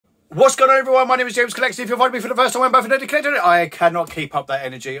What's going on, everyone? My name is James Collector. If you're finding me for the first time, I'm Buffett Collector. I cannot keep up that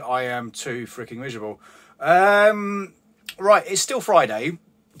energy. I am too freaking miserable. Right, it's still Friday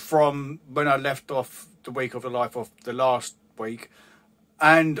from when I left off the week of the life of the last week,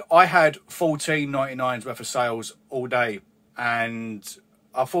 and I had $14.99 worth of sales all day, and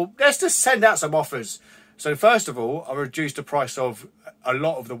I thought, let's just send out some offers. So first of all, I reduced the price of a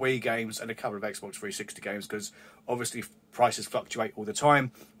lot of the Wii games and a couple of Xbox 360 games because obviously prices fluctuate all the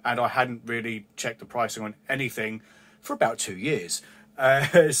time, and I hadn't really checked the pricing on anything for about 2 years.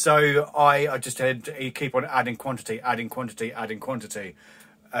 So I just had to keep on adding quantity.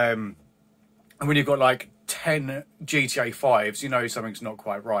 And when you've got like 10 GTA 5s, you know something's not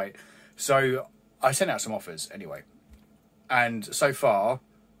quite right. So I sent out some offers anyway. And so far,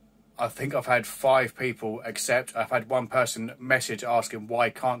 I think I've had 5 people accept. I've had one person message asking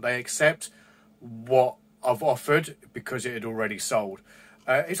why can't they accept what I've offered because it had already sold.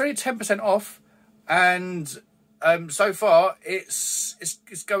 It's only 10% off, and so far it's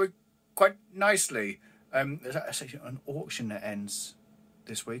going quite nicely. There's actually an auction that ends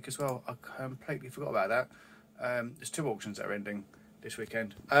this week as well. I completely forgot about that. There's 2 auctions that are ending this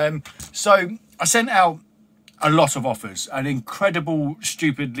weekend. So I sent out a lot of offers, an incredible,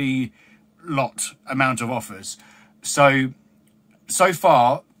 stupidly amount of offers. So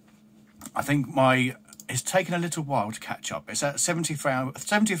far, I think it's taken a little while to catch up. It's at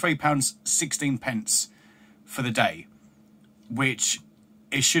 £73.16 for the day, which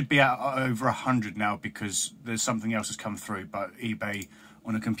it should be at over 100 now because there's something else that's come through. But eBay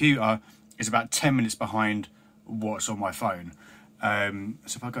on a computer is about 10 minutes behind what's on my phone. So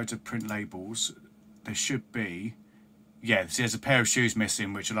if I go to print labels, there should be, yeah, see, there's a pair of shoes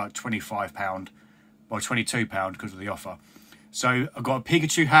missing, which are like £25 or £22 because of the offer. So I've got a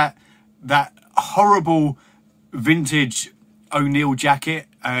Pikachu hat, that horrible vintage O'Neill jacket,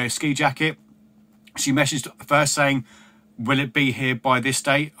 ski jacket. She messaged first saying, will it be here by this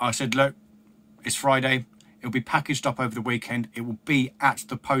date? I said, look, it's Friday. It'll be packaged up over the weekend. It will be at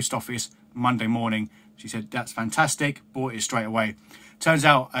the post office Monday morning. She said, that's fantastic. Bought it straight away. Turns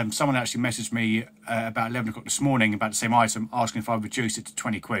out someone actually messaged me about 11 o'clock this morning about the same item, asking if I reduced it to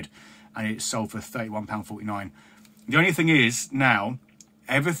 20 quid. And it sold for £31.49. The only thing is now,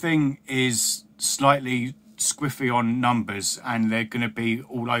 everything is slightly squiffy on numbers and they're going to be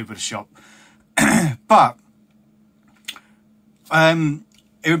all over the shop. But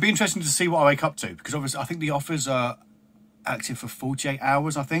it would be interesting to see what I wake up to, because obviously I think the offers are active for 48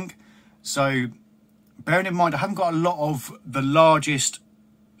 hours, I think. So bearing in mind, I haven't got a lot of the largest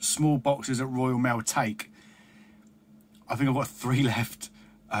small boxes that Royal Mail take. I think I've got 3 left.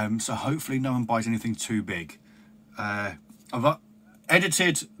 So hopefully no one buys anything too big. I've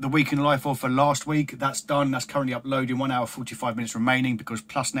edited the week in life of for last week. That's done. That's currently uploading. 1 hour 45 minutes remaining because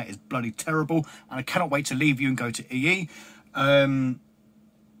PlusNet is bloody terrible, and I cannot wait to leave you and go to EE.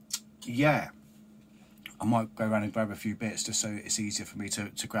 Yeah, I might go around and grab a few bits just so it's easier for me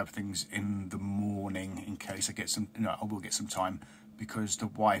to grab things in the morning in case I get some. No, I will get some time because the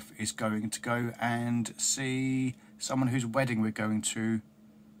wife is going to go and see someone whose wedding we're going to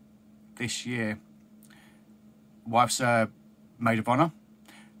this year. Wife's maid of honour.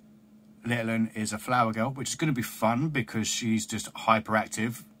 Little one is a flower girl, which is going to be fun because she's just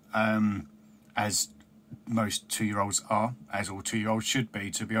hyperactive, as most 2-year-olds are, as all 2-year-olds should be,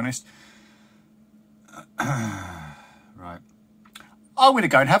 to be honest. Right. I'm going to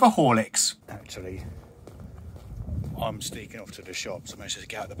go and have a Horlicks. Actually, I'm sneaking off to the shop, so I managed to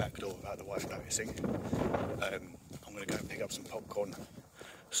get out the back door without the wife noticing. I'm going to go and pick up some popcorn,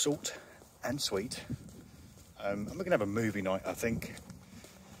 salt and sweet. And we're going to have a movie night, I think,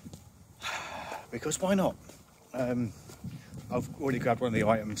 because why not? I've already grabbed one of the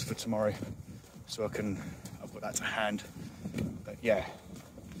items for tomorrow, so I've got that to hand. But yeah,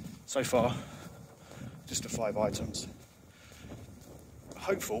 so far, just the 5 items.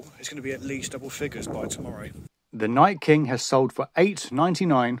 Hopeful it's going to be at least double figures by tomorrow. The Night King has sold for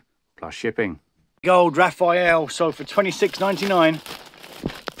 $8.99 plus shipping. Gold Raphael sold for $26.99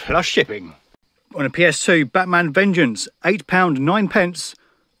 plus shipping. On a PS2, Batman Vengeance, £8 9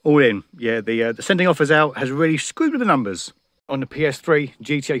 all in. Yeah, the sending offers out has really screwed with the numbers. On the PS3,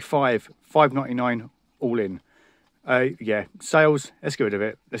 GTA 5, $5.99 all in. Yeah, sales, let's get rid of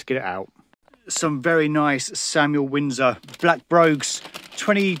it. Let's get it out. Some very nice Samuel Windsor Black Brogues,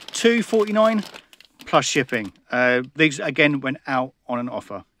 $22.49 plus shipping. These again went out on an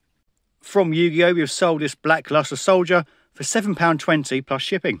offer. From Yu-Gi-Oh! We have sold this Black Luster Soldier for £7.20 plus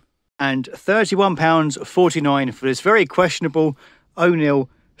shipping. And £31.49 for this very questionable O'Neill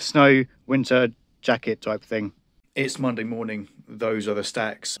snow winter jacket type thing. It's Monday morning. Those are the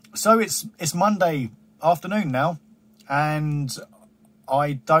stacks. So it's Monday afternoon now, and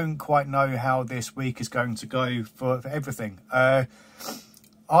I don't quite know how this week is going to go for everything. I've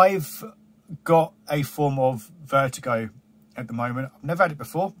got a form of vertigo at the moment. I've never had it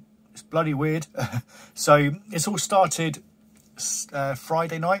before. It's bloody weird. So it's all started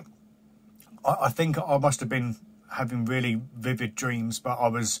Friday night. I think I must have been having really vivid dreams, but I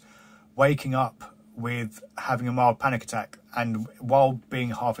was waking up with having a mild panic attack, and while being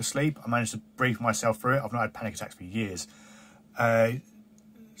half asleep I managed to breathe myself through it. I've not had panic attacks for years,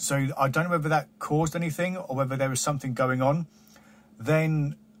 so I don't know whether that caused anything or whether there was something going on.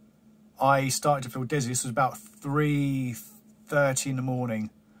 Then I started to feel dizzy. This was about 3:30 in the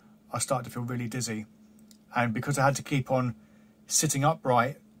morning. I started to feel really dizzy, and because I had to keep on sitting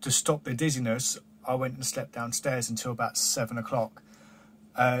upright to stop the dizziness, I went and slept downstairs until about 7 o'clock.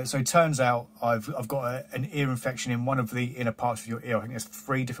 So it turns out I've got an ear infection in one of the inner parts of your ear. I think there's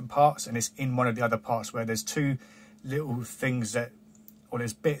 3 different parts, and it's in one of the other parts where there's 2 little things that, or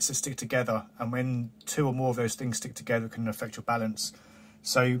there's bits that stick together, and when 2 or more of those things stick together, it can affect your balance.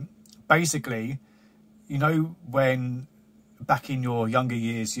 So basically, you know, when back in your younger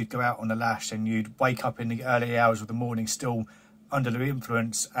years you'd go out on the lash and you'd wake up in the early hours of the morning still under the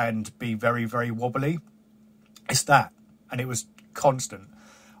influence and be very, very wobbly? It's that, and it was constant.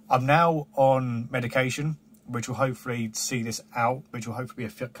 I'm now on medication, which will hopefully see this out, which will hopefully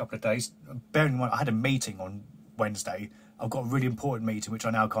be a couple of days. Bearing in mind, I had a meeting on Wednesday. I've got a really important meeting, which I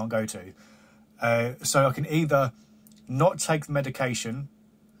now can't go to. So I can either not take the medication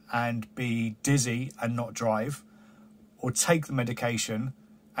and be dizzy and not drive, or take the medication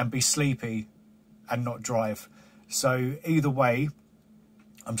and be sleepy and not drive. So either way,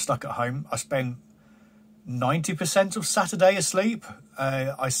 I'm stuck at home. I spent 90% of Saturday asleep.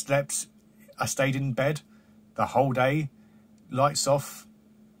 I stayed in bed the whole day, lights off,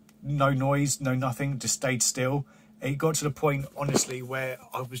 no noise, no nothing, just stayed still. It got to the point, honestly, where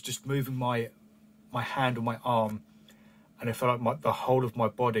I was just moving my hand or my arm, and it felt like the whole of my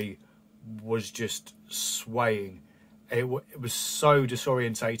body was just swaying. It was so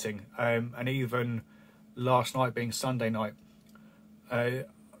disorientating. And even last night, being Sunday night,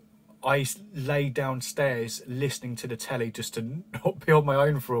 I lay downstairs listening to the telly just to not be on my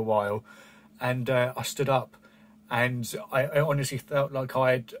own for a while, and I stood up, and I honestly felt like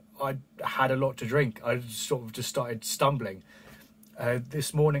I'd had a lot to drink. I sort of just started stumbling.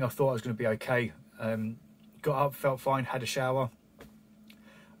 This morning I thought I was going to be okay. Got up, felt fine, had a shower.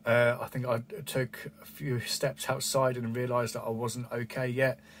 I think I took a few steps outside and realised that I wasn't okay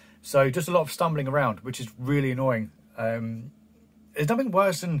yet. So just a lot of stumbling around, which is really annoying. There's nothing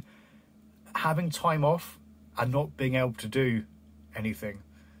worse than having time off and not being able to do anything.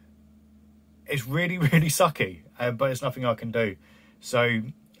 It's really, really sucky, but there's nothing I can do. So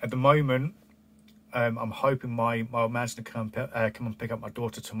at the moment, I'm hoping my old man's going to come and pick up my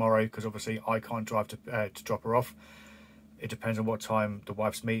daughter tomorrow, because obviously I can't drive to drop her off. It depends on what time the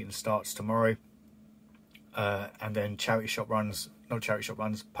wife's meeting starts tomorrow. And then post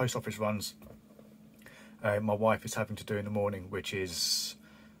office runs, my wife is having to do in the morning, which is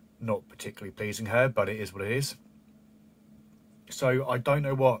not particularly pleasing her, but it is what it is. So I don't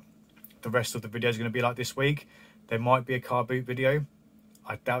know what the rest of the video is going to be like this week. There might be a car boot video.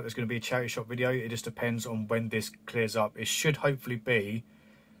 I doubt there's going to be a charity shop video. It just depends on when this clears up. It should hopefully be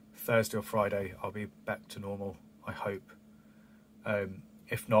Thursday or Friday. I'll be back to normal, I hope.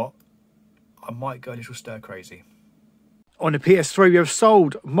 If not, I might go a little stir crazy. On the PS3, we have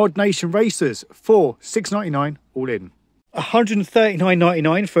sold Mod Nation Racers for $6.99 all in.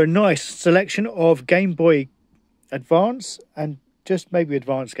 $139.99 for a nice selection of Game Boy Advance and just maybe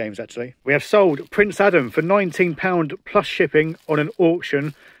Advance games, actually. We have sold Prince Adam for £19 plus shipping on an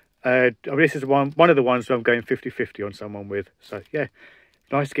auction. This is one of the ones where I'm going 50-50 on someone with. So, yeah,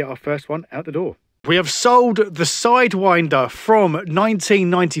 nice to get our first one out the door. We have sold the Sidewinder from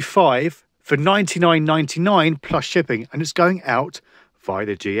 1995 for $99.99 plus shipping, and it's going out via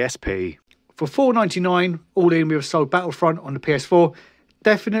the GSP. For $4.99 all in, we have sold Battlefront on the PS4.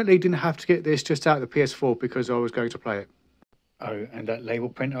 Definitely didn't have to get this just out of the PS4 because I was going to play it. Oh, and that label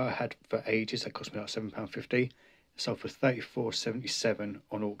printer I had for ages, that cost me like £7.50. Sold for $34.77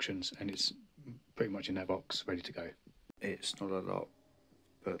 on auctions, and it's pretty much in that box, ready to go. It's not a lot,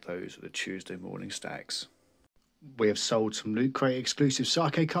 but those are the Tuesday morning stacks. We have sold some Loot Crate exclusive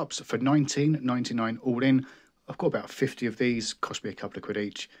Sake cups for $19.99 all in. I've got about 50 of these, cost me a couple of quid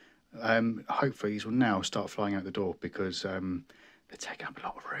each. Hopefully these will now start flying out the door because they're taking up a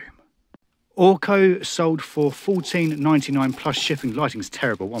lot of room. Orco sold for $14.99 plus shipping. Lighting's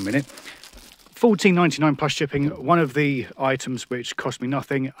terrible, 1 minute. $14.99 plus shipping. One of the items which cost me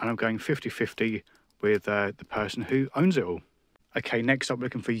nothing, and I'm going 50-50 with the person who owns it all. Okay, next up,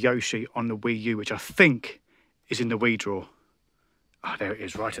 looking for Yoshi on the Wii U, which I think is in the Wii drawer. Oh, there it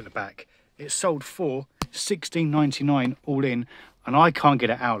is, right at the back. It sold for $16.99 all in, and I can't get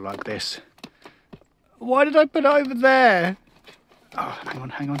it out like this. Why did I put it over there? Oh,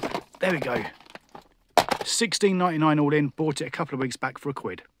 hang on. There we go. $16.99 all in. Bought it a couple of weeks back for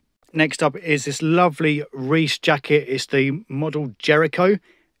 £1. Next up is this lovely Reese jacket. It's the model Jericho.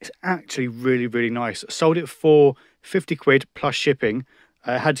 It's actually really, really nice. Sold it for £50 plus shipping.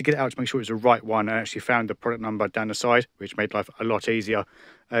 I had to get it out to make sure it was the right one. I actually found the product number down the side, which made life a lot easier.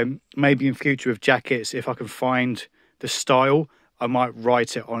 Maybe in future with jackets, if I can find the style, I might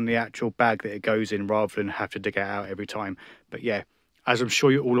write it on the actual bag that it goes in rather than have to dig it out every time. But yeah, as I'm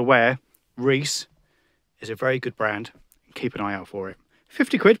sure you're all aware, Reese is a very good brand. Keep an eye out for it.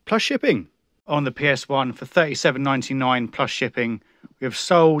 £50 plus shipping. On the PS1 for $37.99 plus shipping, we have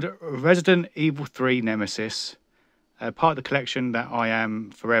sold Resident Evil 3 Nemesis, part of the collection that I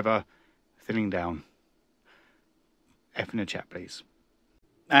am forever thinning down. F in the chat, please.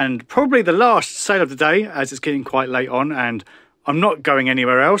 And probably the last sale of the day, as it's getting quite late on and I'm not going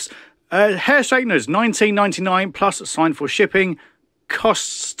anywhere else. Hair straighteners, $19.99 plus signed for shipping.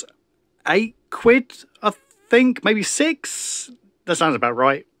 Cost £8, I think, maybe 6. That sounds about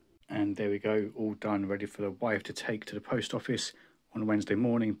right. And there we go, all done, ready for the wife to take to the post office on Wednesday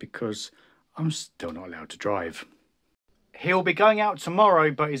morning because I'm still not allowed to drive. He'll be going out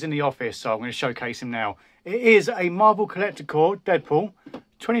tomorrow, but he's in the office, so I'm going to showcase him now. It is a Marvel Collector Core Deadpool,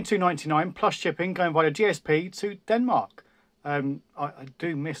 $22.99 plus shipping, going via GSP to Denmark. I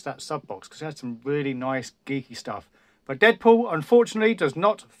do miss that sub box because it had some really nice geeky stuff. But Deadpool, unfortunately, does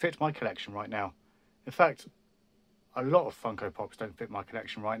not fit my collection right now. In fact, a lot of Funko Pops don't fit my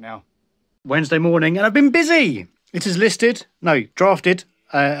collection right now. Wednesday morning, and I've been busy. It is listed, no, drafted,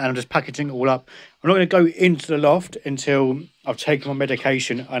 and I'm just packaging it all up. I'm not going to go into the loft until I've taken my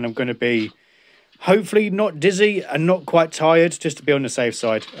medication, and I'm going to be hopefully not dizzy and not quite tired, just to be on the safe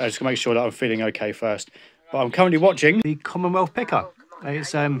side. Just to make sure that I'm feeling okay first. But I'm currently watching the Commonwealth Picker.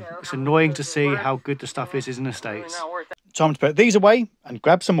 It's annoying to see how good the stuff is in the States. Time to put these away and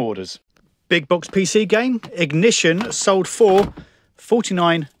grab some orders. Big box PC game, Ignition, sold for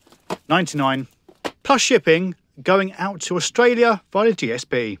 $49.99 plus shipping, going out to Australia via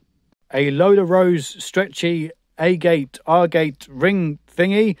GSP. A Lola Rose stretchy A-gate, R-gate ring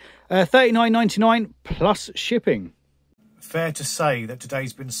thingy, $39.99 plus shipping. Fair to say that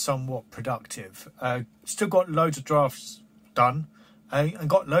today's been somewhat productive. Still got loads of drafts done and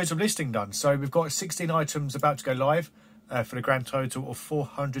got loads of listing done. So we've got 16 items about to go live. For the grand total of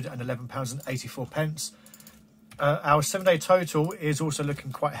 £411.84. Our 7-day total is also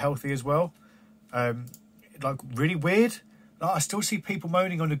looking quite healthy as well. Like really weird. Like, I still see people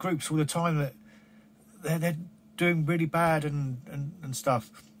moaning on the groups all the time that they're doing really bad and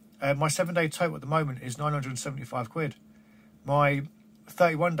stuff. My 7-day total at the moment is £975. My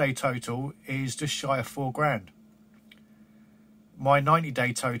 31-day total is just shy of £4,000. My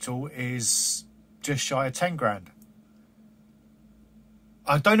 90-day total is just shy of £10,000.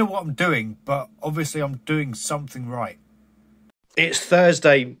 I don't know what I'm doing, but obviously I'm doing something right. It's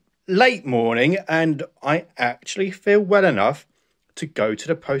Thursday late morning and I actually feel well enough to go to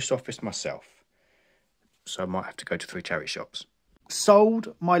the post office myself. So I might have to go to 3 charity shops.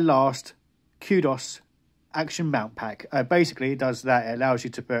 Sold my last Kudos Action Mount Pack. Basically, it does that. It allows you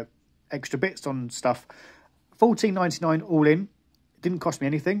to put extra bits on stuff. $14.99 all in. Didn't cost me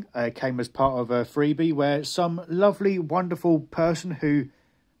anything. It came as part of a freebie where some lovely, wonderful person who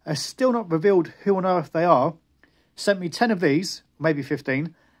has still not revealed who on earth they are sent me 10 of these, maybe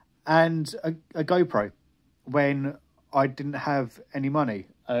 15, and a GoPro when I didn't have any money.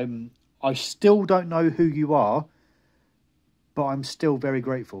 I still don't know who you are, but I'm still very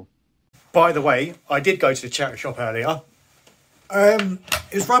grateful. By the way, I did go to the charity shop earlier. It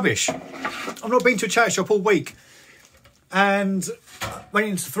was rubbish. I've not been to a charity shop all week. And went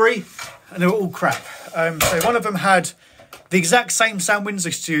into 3 and they were all crap. So one of them had the exact same Sam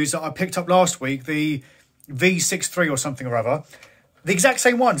Windsor shoes that I picked up last week, the V63 or something or other. The exact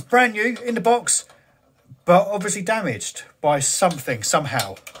same ones, brand new, in the box, but obviously damaged by something,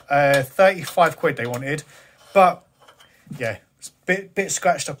 somehow. £35 they wanted, but yeah, it's a bit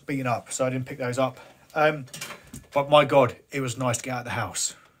scratched up, beaten up, so I didn't pick those up. But my God, it was nice to get out of the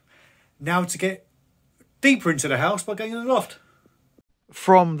house. Now to get deeper into the house by going in the loft.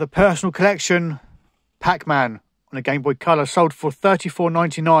 From the personal collection, Pac-Man on a Game Boy Color, sold for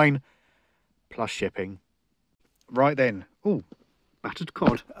 $34.99 plus shipping. Right then, ooh, battered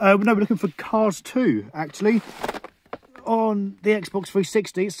cod. No, we're looking for Cars 2, actually. On the Xbox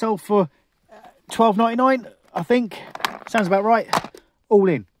 360, it sold for $12.99, I think. Sounds about right. All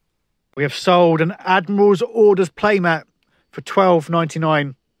in. We have sold an Admiral's Orders playmat for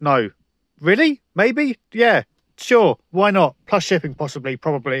 $12.99. No. Really? Maybe? Yeah. Sure. Why not? Plus shipping, possibly.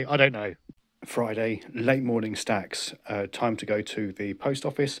 Probably. I don't know. Friday, late morning stacks. Time to go to the post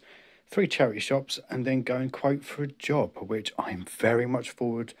office, 3 charity shops, and then go and quote for a job, which I'm very much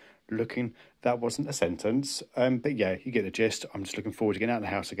forward looking. That wasn't a sentence. But yeah, you get the gist. I'm just looking forward to getting out of the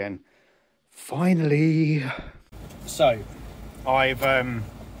house again. Finally. So, I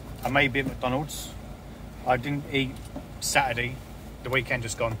may be at McDonald's. I didn't eat Saturday. The weekend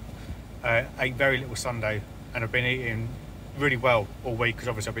just gone. Ate very little Sunday, and I've been eating really well all week because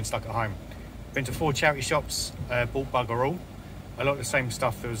obviously I've been stuck at home. Been to 4 charity shops, bought bugger all. A lot of the same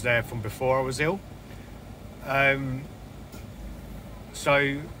stuff that was there from before I was ill.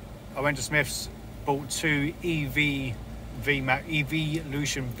 So I went to Smith's, bought 2 Evolution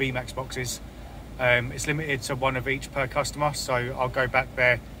VMAX boxes. It's limited to 1 of each per customer, so I'll go back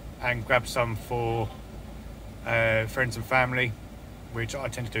there and grab some for friends and family, which I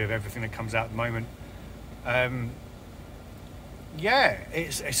tend to do with everything that comes out at the moment. Yeah,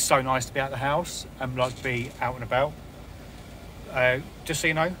 it's so nice to be out of the house and like be out and about. Just so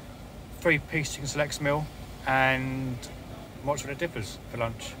you know, 3-piece chicken selects meal and mozzarella dippers for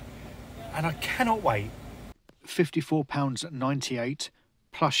lunch. And I cannot wait. £54.98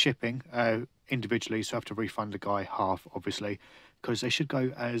 plus shipping individually, so I have to refund the guy half, obviously, because they should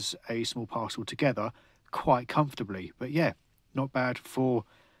go as a small parcel together quite comfortably. But yeah, not bad for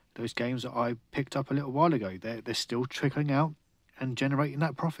those games that I picked up a little while ago. They're still trickling out and generating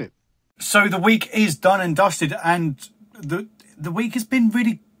that profit. So the week is done and dusted, and the week has been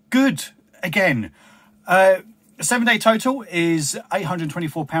really good again. 7-day total is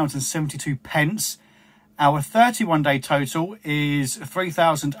 £824.72. Our 31-day total is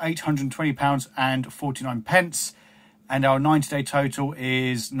 £3,820.49. And our 90-day total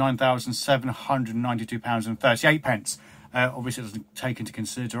is £9,792.38. Obviously, it doesn't take into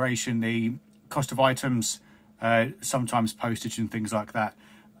consideration the cost of items, sometimes postage and things like that.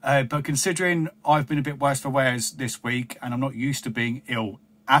 But considering I've been a bit worse for wears this week and I'm not used to being ill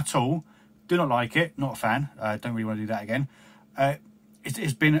at all, do not like it, not a fan, don't really want to do that again.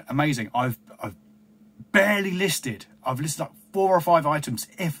 It's been amazing. I've barely listed. I've listed like 4 or 5 items,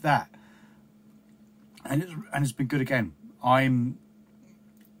 if that. And it's been good again. I'm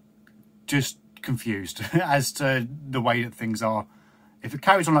just confused as to the way that things are. If it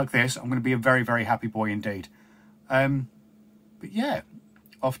carries on like this, I'm going to be a very, very happy boy indeed. But yeah,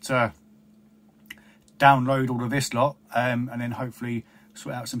 off to download all of this lot and then hopefully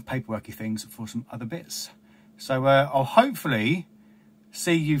sort out some paperworky things for some other bits. So I'll hopefully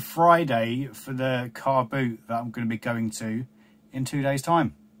see you Friday for the car boot that I'm going to be going to in 2 days'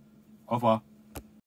 time. Au revoir.